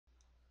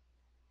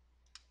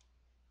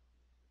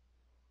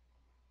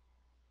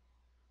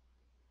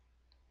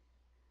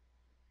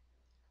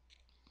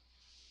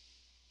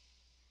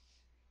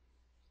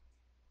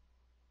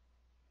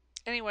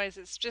anyways,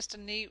 it's just a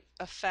neat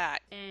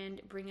effect.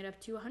 And bring it up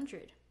to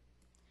 100.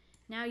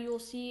 Now you'll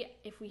see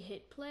if we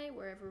hit play,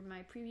 wherever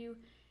my preview,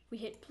 we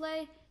hit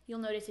play, you'll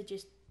notice it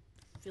just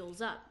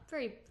fills up.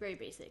 Very, very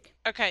basic.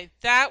 Okay,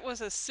 that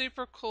was a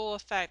super cool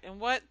effect, and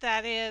what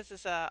that is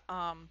it's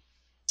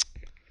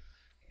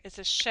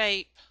a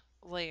shape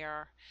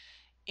layer,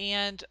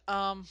 and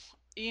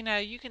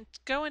you can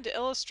go into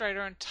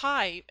Illustrator and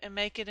type and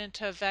make it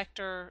into a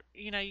vector.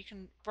 You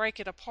can break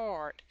it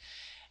apart.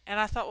 And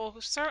I thought, well,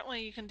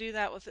 certainly you can do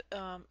that with,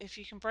 if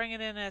you can bring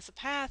it in as a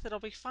path, it'll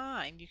be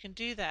fine. You can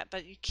do that,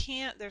 but you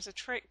can't, there's a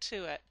trick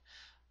to it.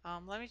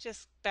 Let me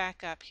just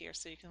back up here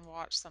so you can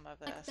watch some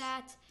of Like this.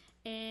 that,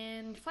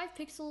 and 5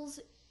 pixels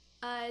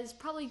is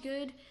probably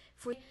good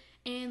for.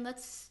 And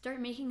let's start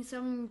making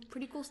some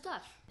pretty cool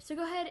stuff. So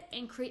go ahead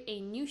and create a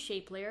new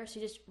shape layer. So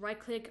just right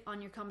click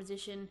on your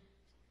composition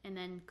and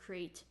then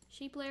create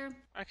shape layer.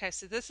 Okay,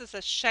 so this is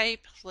a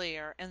shape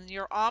layer, and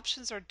your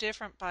options are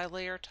different by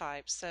layer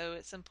type, so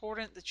it's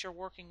important that you're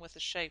working with a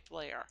shape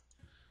layer.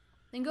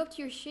 Then go up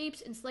to your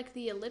shapes and select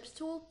the ellipse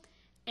tool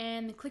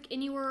and click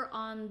anywhere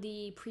on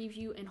the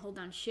preview and hold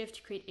down shift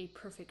to create a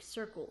perfect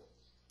circle.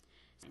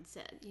 And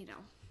said,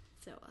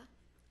 so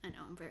I know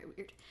I'm very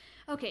weird.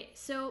 Okay,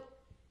 so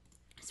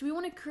we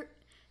want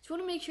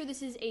to make sure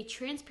this is a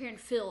transparent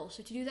fill.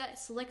 So to do that,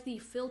 select the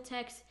fill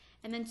text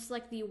and then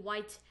select the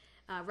white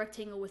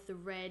rectangle with the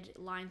red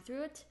line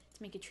through it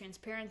to make it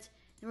transparent.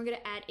 And we're going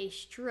to add a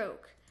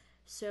stroke.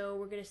 So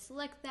we're going to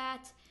select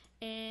that,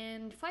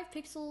 and 5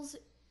 pixels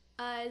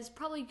is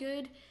probably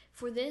good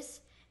for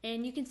this.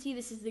 And you can see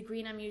this is the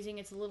green I'm using.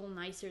 It's a little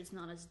nicer. It's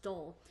not as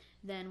dull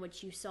than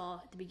what you saw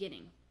at the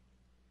beginning.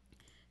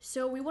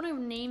 So we want to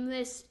name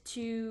this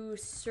to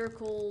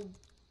circle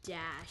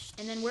dash.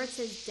 And then where it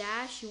says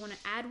dash, you want to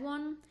add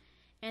one.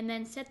 And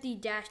then set the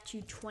dash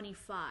to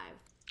 25.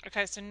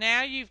 Okay, so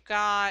now you've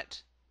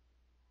got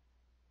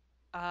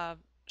a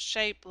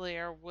shape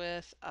layer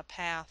with a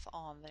path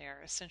on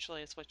there.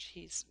 Essentially, it's what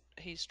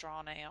he's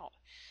drawn out.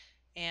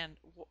 And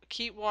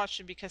keep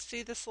watching, because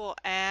see this little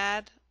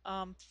add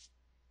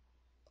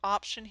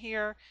option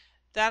here,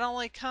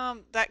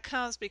 that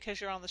comes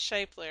because you're on the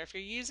shape layer. If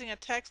you're using a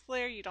text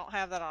layer, you don't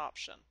have that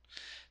option.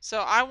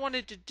 So I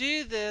wanted to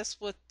do this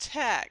with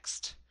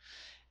text,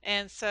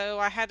 and so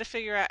I had to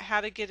figure out how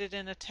to get it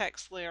in a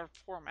text layer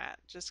format.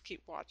 Just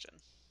keep watching.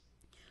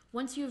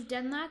 Once you've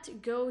done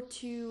that, go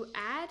to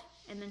add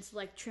and then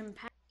select trim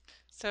path.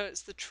 So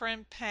it's the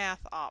trim path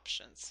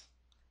options,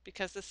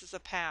 because this is a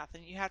path,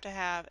 and you have to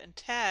have in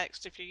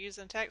text, if you're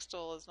using text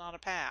tool, is not a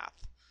path.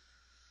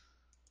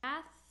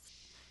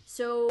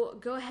 So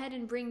go ahead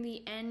and bring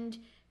the end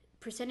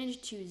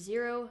percentage to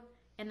 0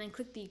 and then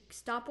click the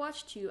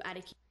stopwatch to add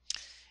a key.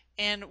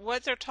 And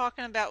what they're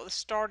talking about with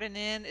start and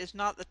end is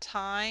not the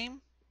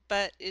time,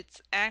 but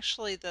it's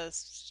actually the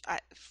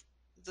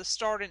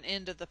start and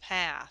end of the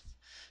path.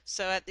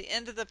 So at the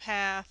end of the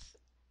path,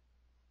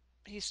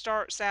 he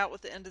starts out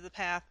with the end of the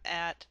path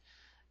at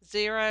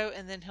 0,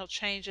 and then he'll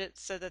change it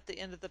so that the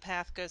end of the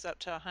path goes up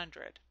to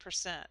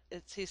 100%.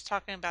 He's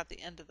talking about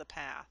the end of the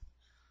path.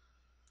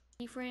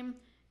 Keyframe,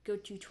 go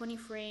to 20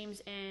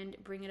 frames and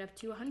bring it up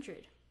to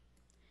 100.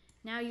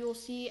 Now you'll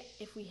see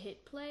if we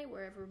hit play,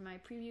 wherever my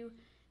preview,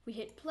 we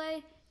hit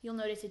play, you'll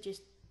notice it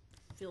just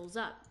fills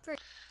up.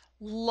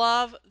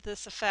 Love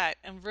this effect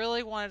and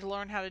really wanted to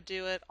learn how to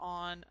do it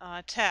on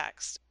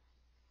text.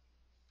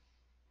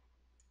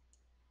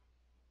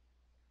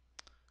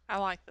 I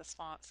like this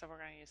font, so we're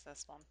going to use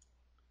this one.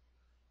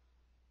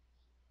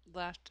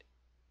 Left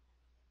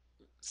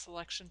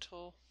selection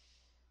tool,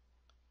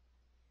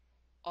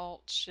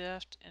 Alt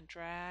Shift and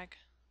drag.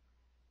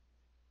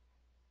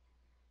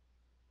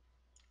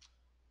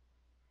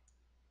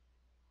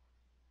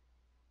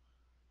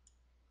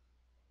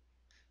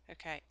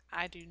 Okay,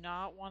 I do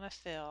not want to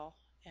fill,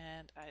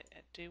 and I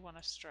do want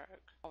to stroke.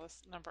 Call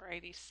this number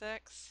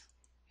 86,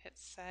 hit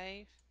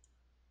save,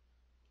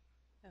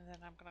 and then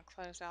I'm going to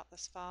close out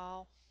this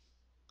file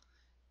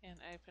and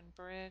open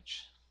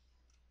Bridge.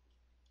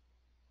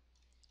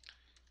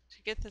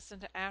 To get this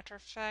into After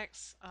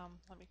Effects,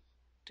 let me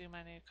do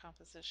my new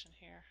composition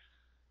here.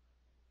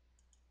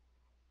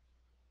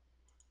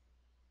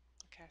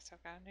 Okay, so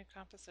I've got a new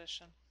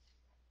composition.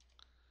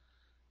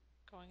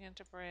 Going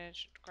into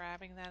Bridge,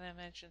 grabbing that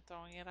image and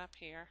throwing it up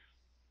here.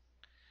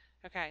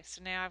 Okay,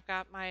 so now I've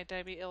got my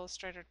Adobe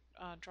Illustrator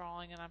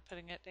drawing, and I'm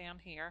putting it down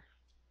here.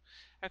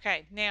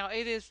 Okay, now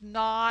it is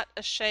not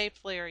a shape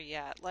layer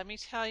yet. Let me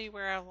tell you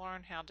where I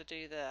learned how to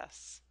do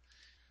this.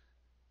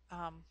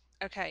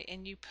 Okay,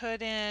 and you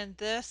put in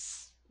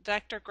this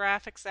vector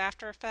graphics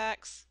After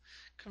Effects,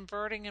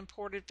 converting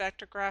imported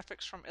vector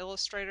graphics from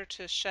Illustrator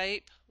to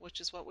shape, which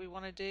is what we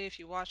want to do. If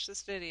you watch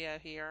this video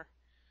here,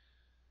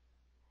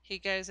 he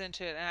goes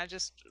into it, and I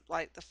just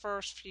like the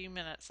first few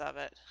minutes of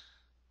it.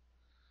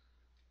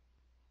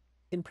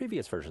 In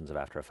previous versions of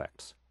After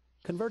Effects,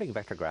 converting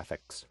vector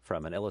graphics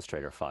from an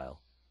Illustrator file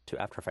to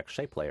After Effects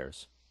shape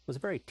layers was a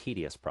very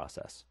tedious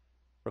process,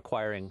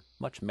 requiring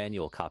much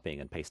manual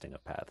copying and pasting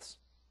of paths.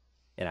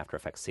 In After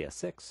Effects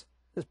CS6,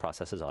 this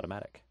process is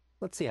automatic.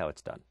 Let's see how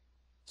it's done.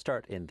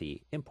 start in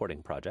the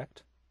Importing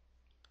project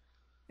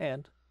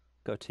and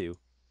go to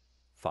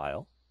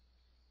File,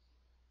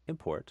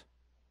 Import,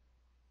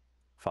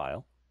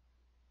 File,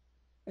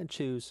 and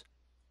choose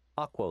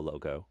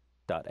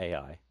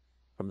aqualogo.ai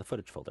from the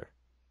footage folder.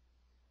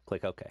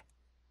 Click OK.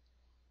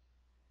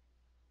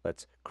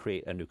 Let's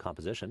create a new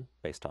composition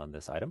based on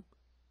this item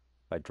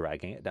by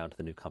dragging it down to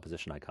the new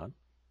composition icon.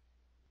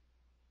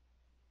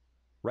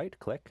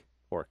 Right-click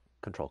or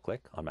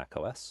Control-click on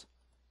macOS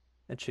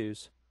and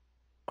choose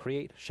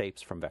Create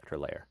Shapes from Vector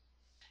Layer.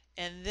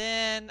 And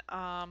then,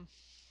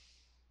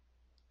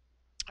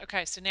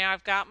 okay, so now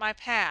I've got my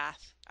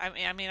path.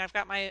 I've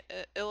got my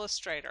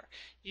Illustrator.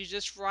 You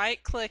just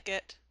right-click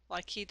it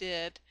like he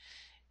did,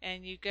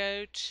 and you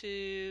go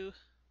to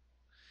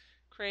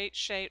Create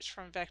Shapes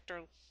from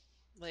Vector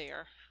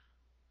Layer.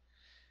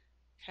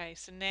 Okay,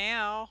 so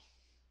now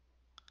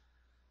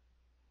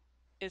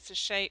it's a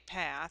shape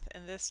path,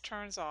 and this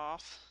turns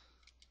off.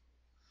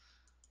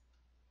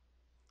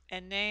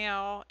 And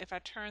now if I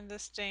turn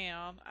this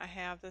down, I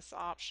have this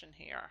option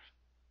here,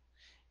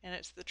 and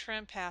it's the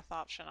trim path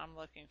option I'm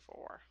looking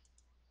for.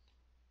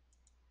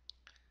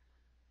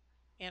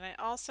 And I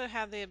also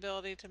have the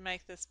ability to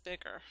make this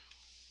bigger.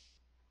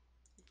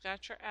 You've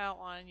got your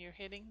outline, you're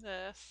hitting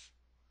this,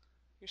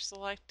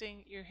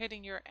 you're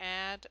hitting your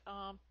add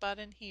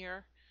button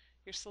here,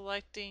 you're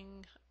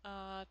selecting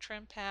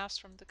trim paths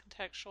from the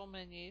contextual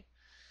menu,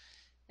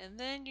 and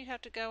then you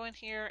have to go in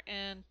here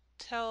and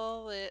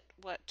tell it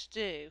what to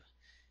do.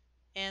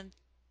 And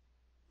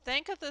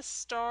think of the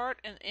start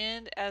and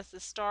end as the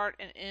start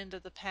and end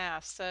of the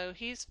path. So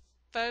he's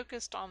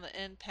focused on the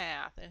end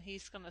path, and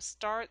he's going to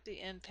start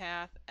the end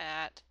path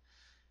at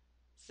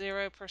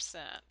 0%,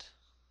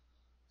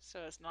 so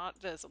it's not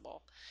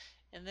visible.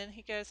 And then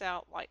he goes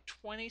out like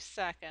 20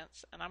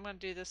 seconds, and I'm going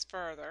to do this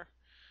further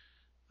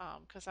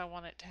because I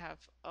want it to have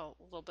a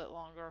little bit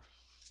longer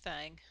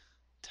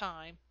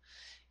time.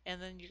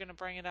 And then you're going to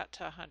bring it up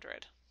to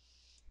 100.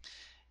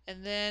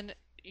 And then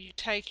you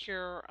take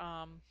your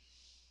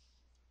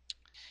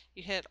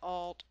you hit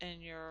Alt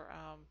in your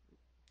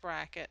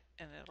bracket,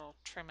 and it'll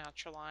trim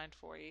out your line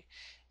for you.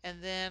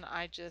 And then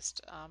I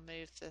just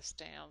moved this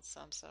down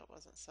some so it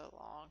wasn't so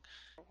long.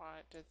 Why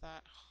it did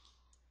that.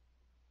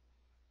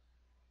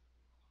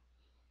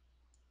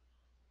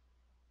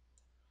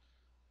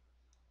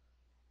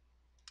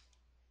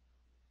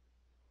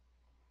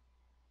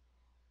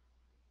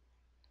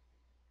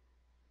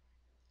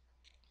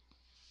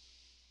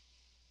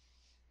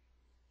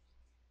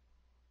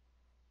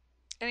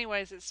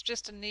 Anyways, it's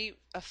just a neat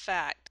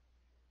effect.